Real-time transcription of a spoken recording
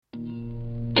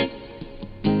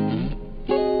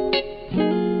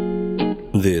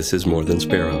This is More Than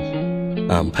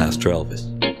Sparrows. I'm Pastor Elvis.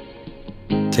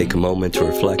 Take a moment to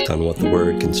reflect on what the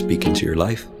Word can speak into your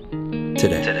life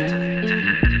today.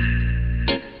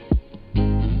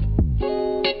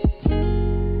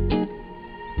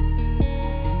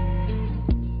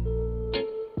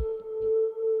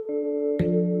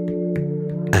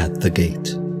 At the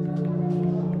gate,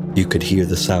 you could hear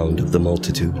the sound of the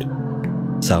multitude,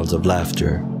 sounds of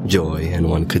laughter, joy, and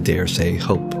one could dare say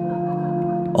hope.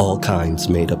 All kinds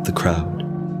made up the crowd,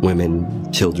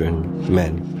 women, children,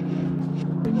 men.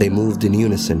 They moved in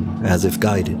unison as if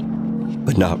guided,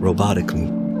 but not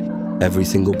robotically. Every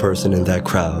single person in that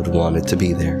crowd wanted to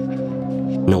be there.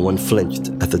 No one flinched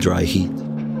at the dry heat.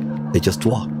 They just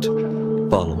walked,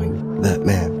 following that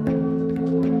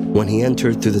man. When he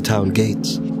entered through the town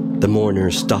gates, the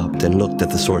mourners stopped and looked at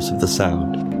the source of the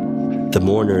sound. The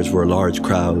mourners were a large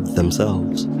crowd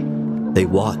themselves. They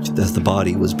watched as the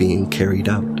body was being carried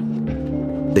out.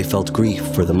 They felt grief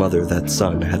for the mother that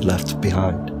son had left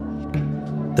behind.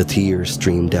 The tears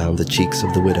streamed down the cheeks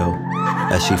of the widow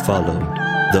as she followed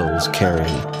those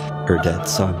carrying her dead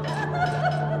son.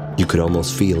 You could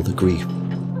almost feel the grief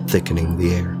thickening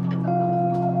the air.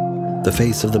 The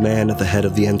face of the man at the head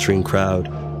of the entering crowd,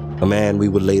 a man we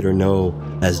would later know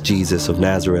as Jesus of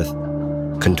Nazareth,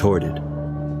 contorted.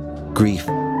 Grief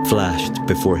flashed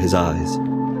before his eyes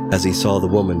as he saw the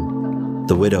woman,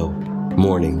 the widow,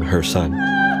 mourning her son.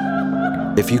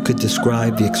 If you could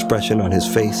describe the expression on his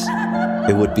face,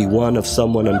 it would be one of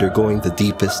someone undergoing the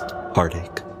deepest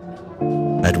heartache.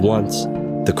 At once,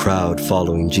 the crowd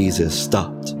following Jesus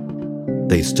stopped.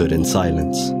 They stood in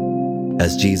silence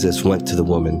as Jesus went to the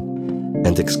woman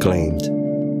and exclaimed,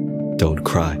 "Don't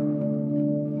cry."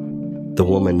 The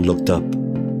woman looked up,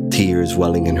 tears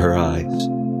welling in her eyes,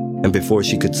 and before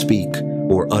she could speak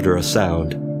or utter a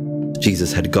sound,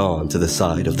 Jesus had gone to the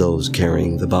side of those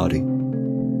carrying the body.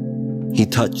 He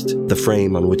touched the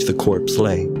frame on which the corpse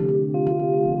lay.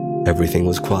 Everything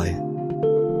was quiet.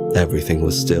 Everything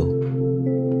was still.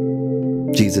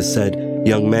 Jesus said,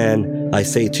 "Young man, I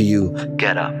say to you,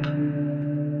 get up."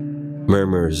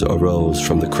 Murmurs arose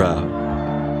from the crowd.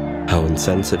 How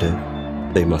insensitive,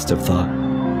 they must have thought.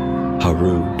 How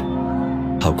rude,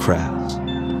 how crass.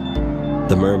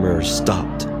 The murmurs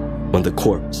stopped when the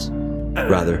corpse,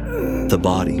 rather, the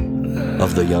body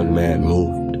of the young man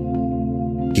moved.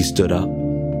 He stood up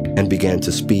and began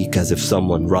to speak as if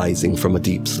someone rising from a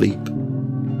deep sleep.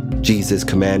 Jesus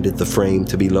commanded the frame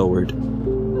to be lowered.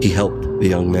 He helped the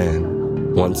young man,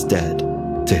 once dead,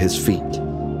 to his feet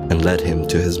and led him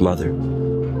to his mother.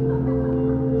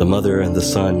 The mother and the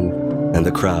son and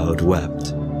the crowd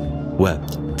wept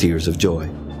tears of joy.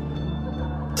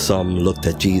 Some looked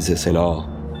at Jesus in awe.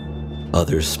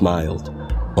 Others smiled,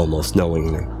 almost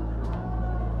knowingly.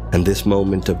 And this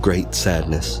moment of great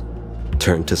sadness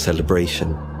turned to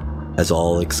celebration as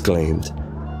all exclaimed,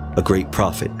 "A great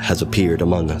prophet has appeared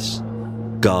among us.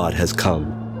 God has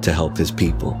come to help his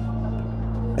people."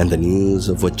 And the news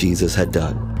of what Jesus had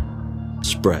done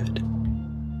spread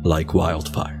like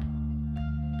wildfire.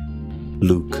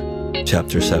 Luke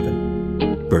chapter 7,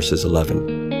 verses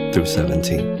 11 through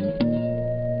 17.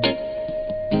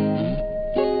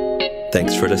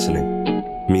 Thanks for listening.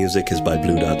 Music is by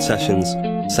Blue Dot Sessions.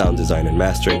 Sound design and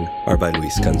mastering are by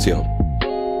Luis Cancion.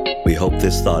 We hope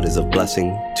this thought is of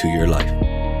blessing to your life.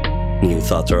 New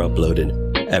thoughts are uploaded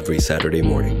every Saturday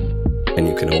morning, and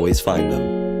you can always find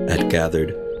them at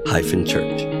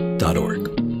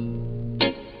gathered-church.org.